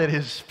saw that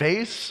his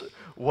face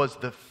was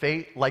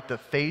like the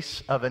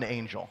face of an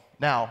angel.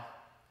 Now,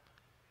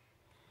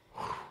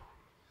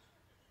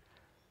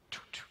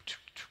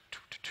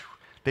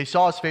 they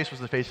saw his face was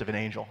the face of an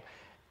angel.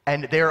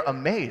 And they're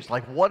amazed,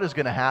 like, what is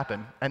going to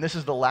happen? And this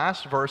is the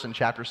last verse in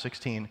chapter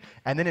 16.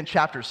 And then in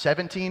chapter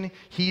 17,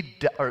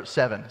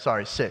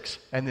 6.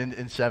 And then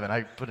in 7,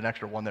 I put an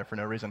extra 1 there for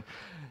no reason.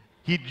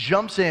 He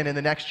jumps in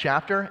the next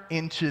chapter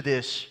into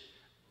this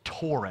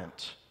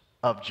torrent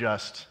of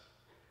just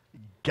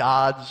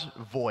God's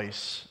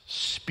voice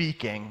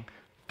speaking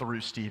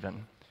through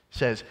Stephen.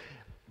 Says,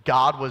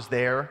 God was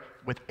there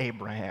with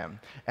Abraham,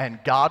 and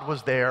God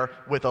was there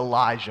with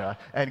Elijah,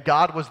 and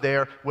God was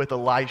there with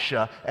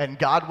Elisha, and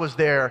God was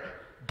there,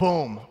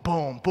 boom,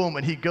 boom, boom,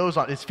 and he goes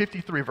on. It's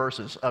 53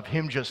 verses of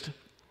him just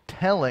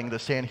telling the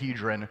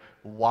Sanhedrin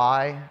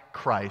why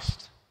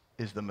Christ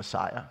is the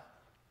Messiah.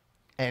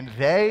 And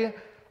they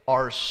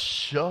are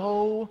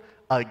so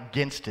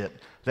against it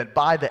that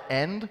by the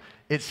end,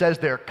 it says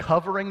they're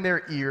covering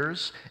their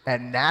ears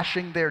and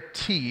gnashing their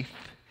teeth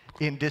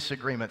in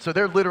disagreement. So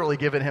they're literally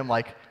giving him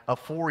like a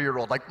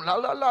 4-year-old, like la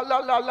la la la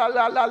la la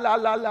la la la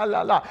la la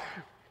la la.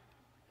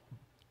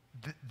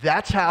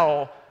 That's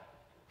how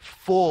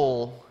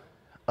full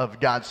of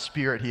God's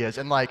Spirit he is.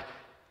 And like,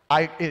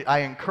 I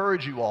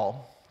encourage you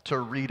all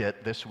to read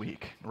it this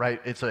week, right?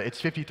 It's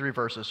 53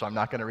 verses, so I'm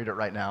not going to read it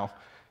right now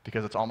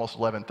because it's almost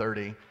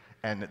 11:30,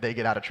 and they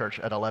get out of church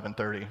at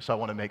 11:30. So I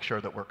want to make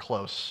sure that we're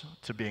close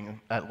to being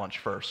at lunch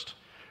first.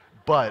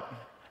 But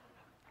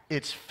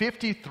it's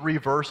 53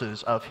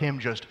 verses of him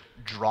just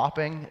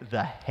dropping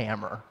the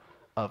hammer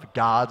of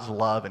God's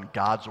love and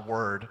God's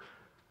word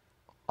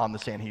on the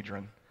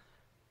Sanhedrin.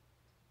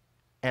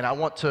 And I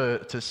want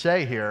to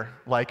say here,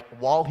 like,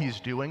 while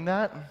he's doing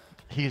that,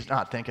 he's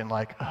not thinking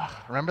like,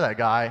 remember that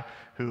guy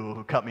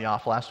who cut me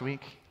off last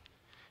week?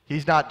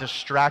 He's not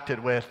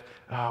distracted with,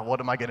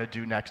 what am I going to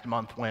do next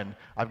month when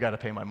I've got to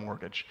pay my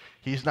mortgage?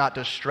 He's not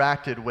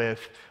distracted with,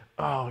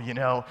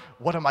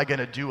 what am I going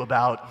to do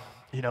about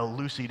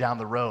Lucy down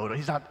the road?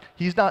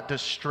 He's not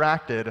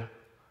distracted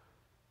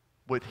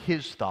with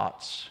his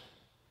thoughts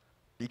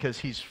because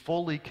he's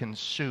fully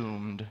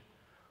consumed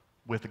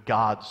with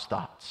God's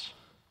thoughts.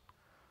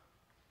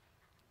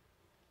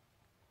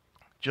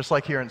 Just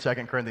like here in 2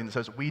 Corinthians, it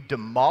says, we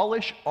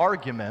demolish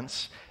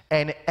arguments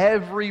and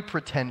every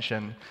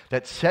pretension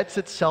that sets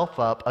itself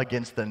up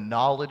against the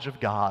knowledge of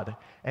God,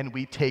 and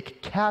we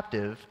take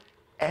captive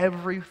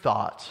every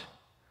thought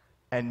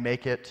and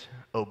make it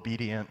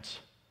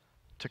obedient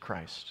to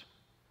Christ.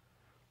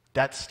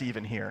 That's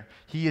Stephen here.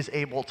 He is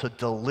able to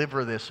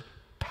deliver this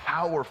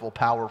powerful,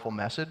 powerful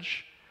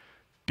message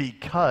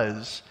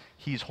because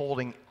he's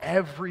holding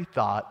every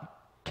thought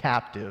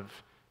captive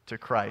to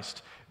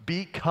Christ.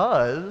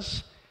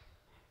 Because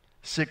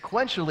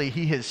sequentially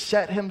he has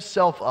set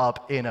himself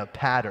up in a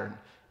pattern,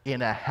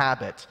 in a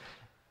habit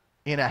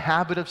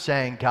of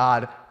saying,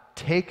 God,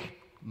 take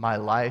my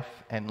life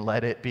and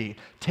let it be.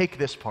 Take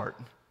this part.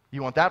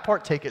 You want that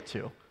part? Take it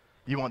too.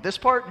 You want this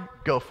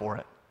part? Go for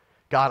it.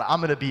 God, I'm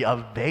going to be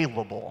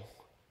available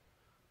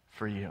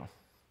for you.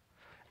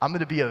 I'm going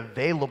to be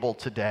available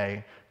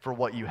today for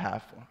what you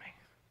have for me.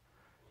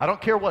 I don't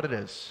care what it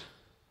is.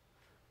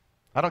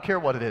 I don't care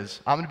what it is.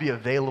 I'm going to be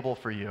available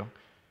for you.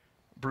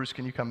 Bruce,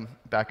 can you come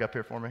back up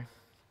here for me?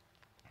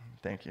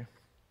 Thank you.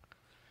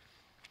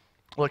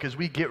 Look, as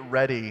we get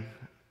ready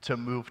to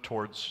move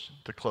towards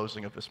the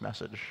closing of this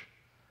message,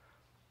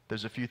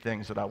 there's a few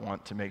things that I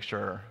want to make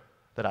sure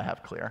that I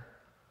have clear.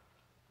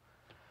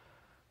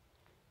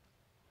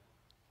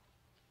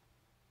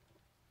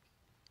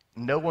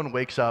 No one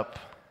wakes up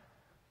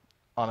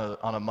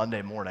on a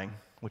Monday morning,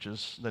 which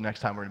is the next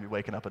time we're going to be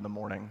waking up in the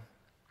morning,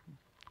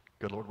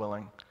 good Lord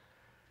willing,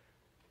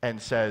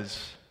 and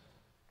says,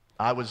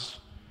 I was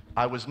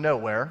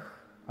nowhere.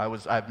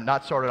 I've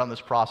not started on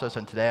this process,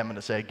 and today I'm going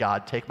to say,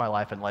 God, take my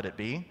life and let it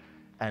be,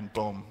 and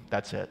boom,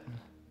 that's it.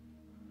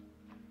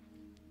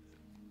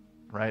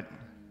 Right?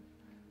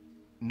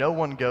 No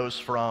one goes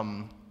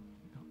from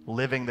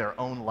living their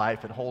own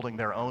life and holding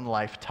their own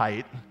life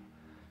tight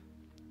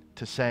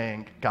to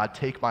saying, God,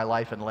 take my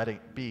life and let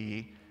it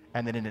be,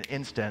 and then in an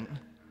instant,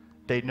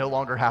 they no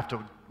longer have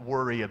to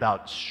worry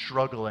about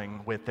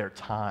struggling with their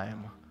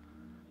time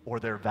or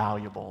their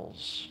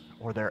valuables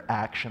or their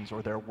actions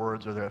or their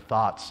words or their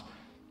thoughts.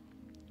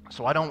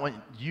 So I don't want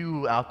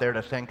you out there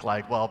to think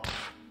like, well,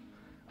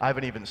 I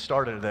haven't even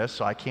started this,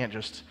 so I can't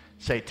just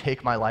say,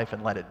 take my life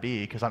and let it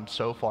be, because I'm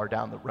so far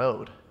down the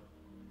road.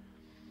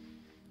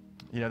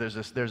 There's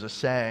a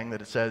saying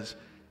that it says,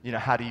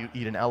 how do you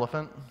eat an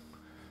elephant?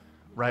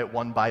 Right,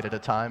 one bite at a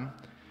time.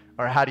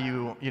 Or how do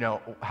you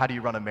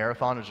run a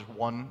marathon? It's just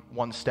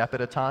one step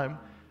at a time.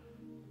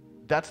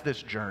 That's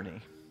this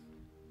journey.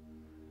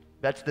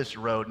 That's this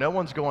road. No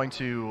one's going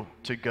to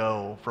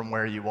go from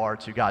where you are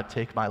to, God,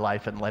 take my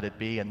life and let it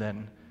be, and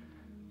then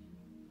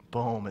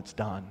boom, it's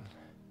done.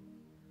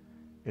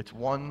 It's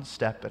one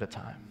step at a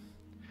time.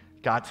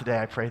 God, today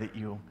I pray that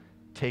you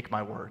take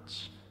my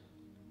words.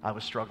 I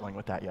was struggling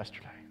with that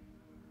yesterday.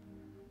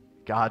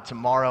 God,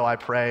 tomorrow I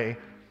pray,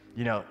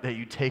 that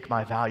you take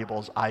my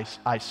valuables.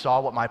 I saw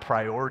what my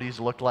priorities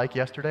looked like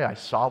yesterday. I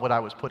saw what I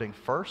was putting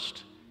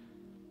first,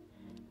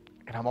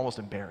 and I'm almost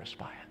embarrassed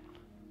by it.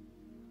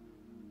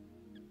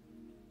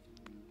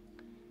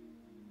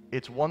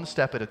 It's one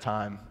step at a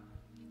time.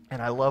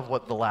 And I love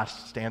what the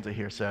last stanza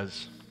here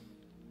says.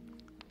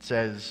 It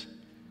says,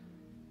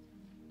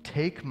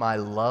 take my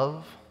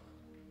love,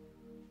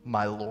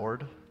 my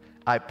Lord,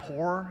 I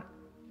pour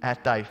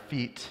at thy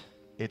feet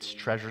its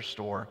treasure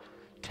store.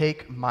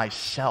 Take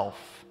myself,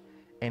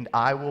 and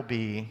I will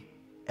be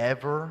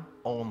ever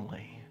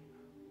only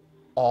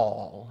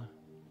all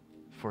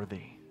for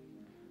thee.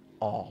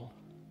 All.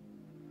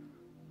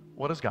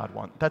 What does God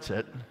want? That's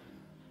it.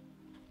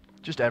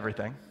 Just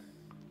everything.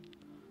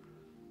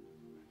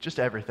 Just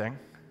everything.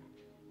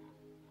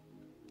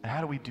 And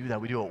how do we do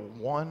that? We do it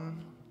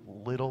one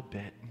little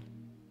bit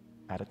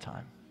at a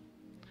time.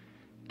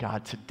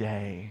 God,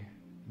 today,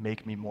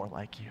 make me more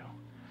like you.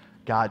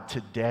 God,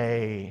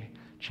 today,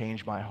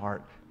 change my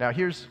heart. Now,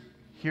 here's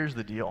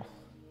the deal.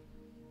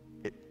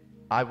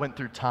 I went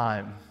through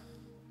time,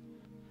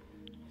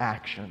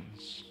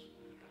 actions,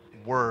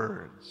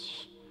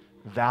 words,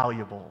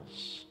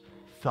 valuables,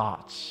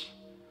 thoughts.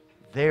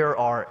 There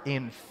are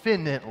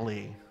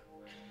infinitely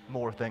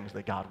more things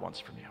that God wants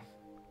from you.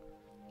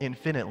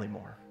 Infinitely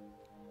more.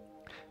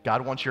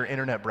 God wants your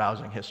internet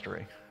browsing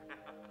history.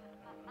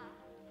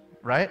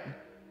 Right?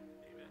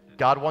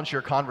 God wants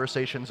your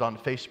conversations on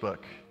Facebook.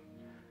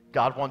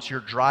 God wants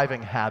your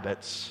driving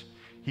habits.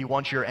 He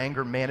wants your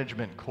anger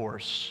management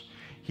course.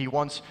 He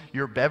wants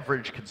your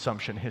beverage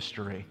consumption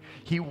history.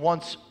 He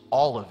wants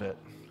all of it.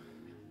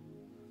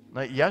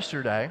 Like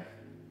yesterday,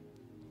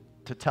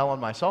 to tell on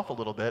myself a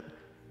little bit,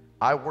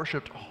 I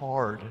worshiped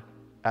hard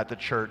at the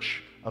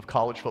church of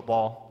college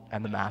football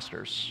and the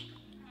Masters.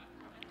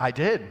 I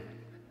did,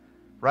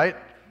 right?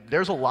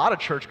 There's a lot of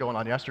church going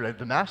on yesterday,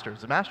 the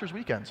Masters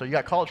weekend. So you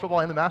got college football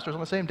and the Masters on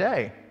the same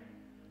day.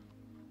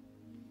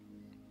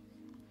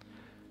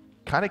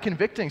 Kind of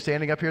convicting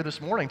standing up here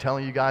this morning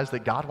telling you guys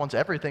that God wants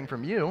everything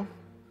from you.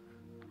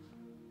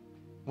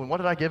 When what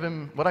did I give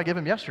him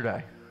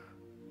yesterday?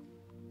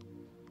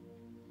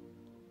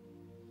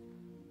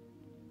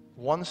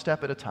 One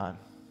step at a time.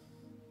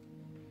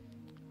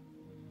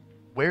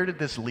 Where did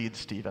this lead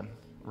Stephen,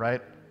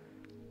 right?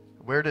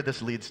 Where did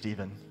this lead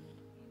Stephen?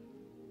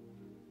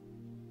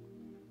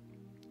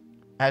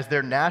 As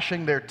they're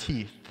gnashing their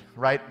teeth,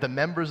 right? The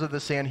members of the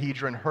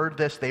Sanhedrin heard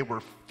this, they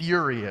were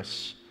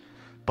furious.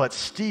 But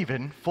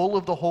Stephen, full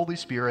of the Holy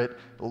Spirit,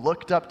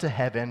 looked up to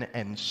heaven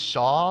and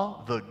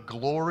saw the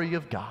glory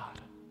of God.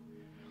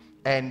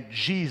 And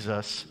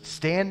Jesus,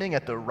 standing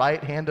at the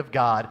right hand of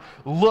God,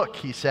 look,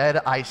 he said,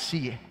 I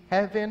see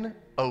heaven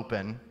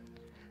open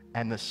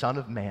and the Son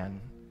of Man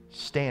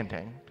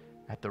standing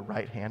at the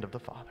right hand of the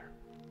Father.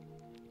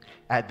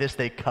 At this,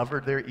 they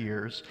covered their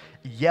ears,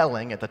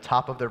 yelling at the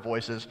top of their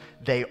voices.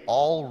 They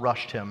all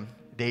rushed him.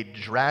 They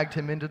dragged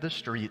him into the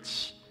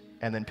streets,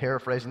 and then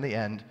paraphrasing the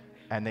end,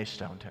 and they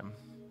stoned him.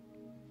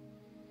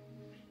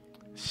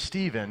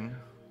 Stephen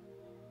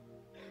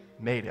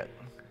made it.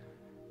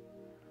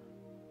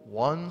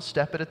 One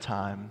step at a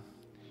time,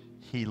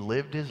 he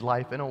lived his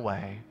life in a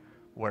way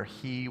where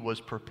he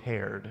was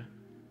prepared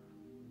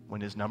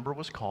when his number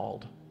was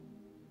called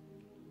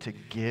to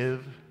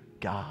give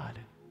God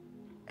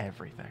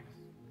everything.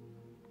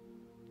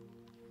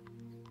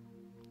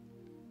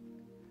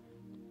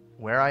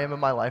 Where I am in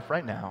my life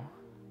right now,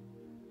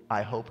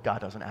 I hope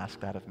God doesn't ask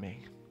that of me.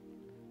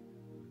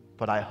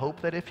 But I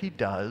hope that if he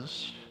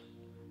does,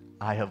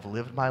 I have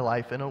lived my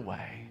life in a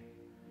way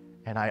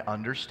and I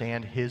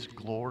understand his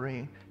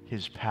glory,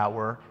 his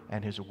power,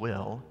 and his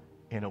will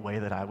in a way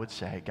that I would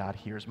say, God,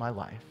 here's my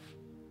life.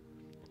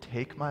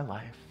 Take my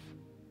life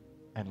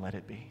and let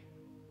it be.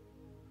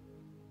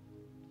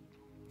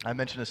 I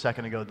mentioned a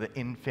second ago the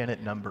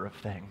infinite number of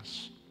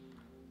things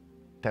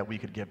that we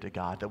could give to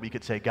God, that we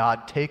could say,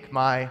 God, take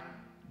my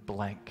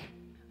blank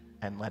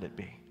and let it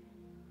be.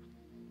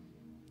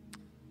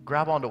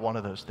 Grab onto one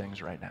of those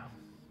things right now.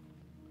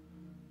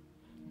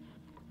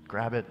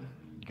 Grab it.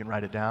 You can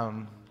write it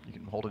down. You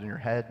can hold it in your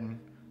head, and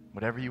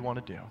whatever you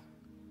want to do.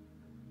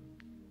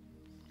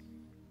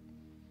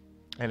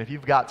 And if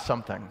you've got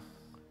something,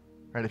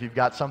 right, if you've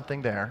got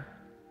something there,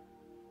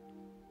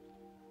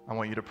 I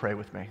want you to pray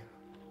with me.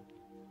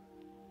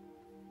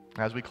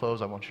 As we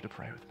close, I want you to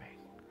pray with me.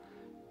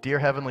 Dear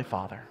Heavenly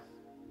Father,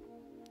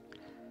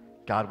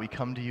 God, we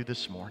come to you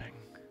this morning.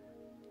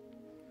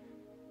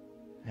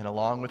 And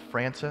along with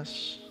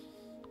Francis,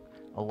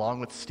 along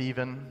with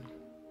Stephen,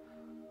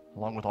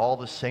 along with all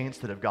the saints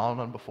that have gone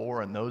on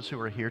before and those who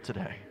are here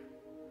today,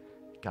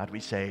 God, we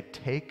say,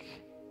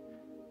 take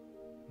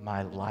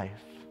my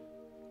life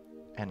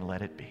and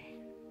let it be.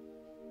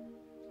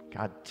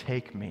 God,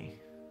 take me,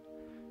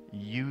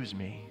 use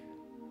me,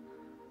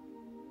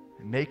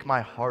 make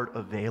my heart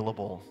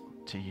available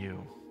to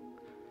you.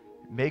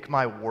 Make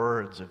my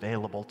words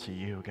available to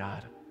you,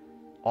 God.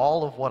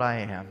 All of what I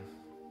am,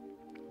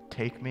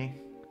 take me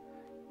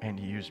and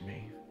use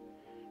me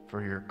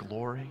for your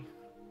glory,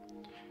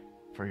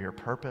 for your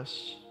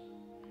purpose,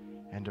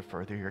 and to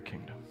further your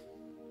kingdom.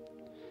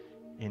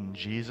 In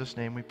Jesus'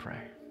 name we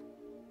pray.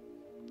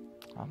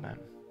 Amen.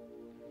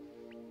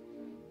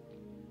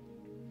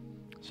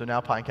 So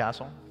now, Pine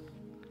Castle,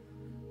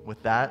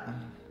 with that,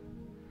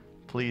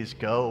 Please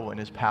go in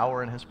his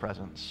power and his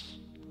presence.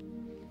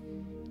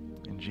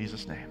 In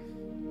Jesus' name,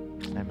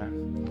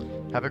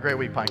 amen. Have a great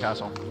week, Pine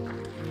Castle.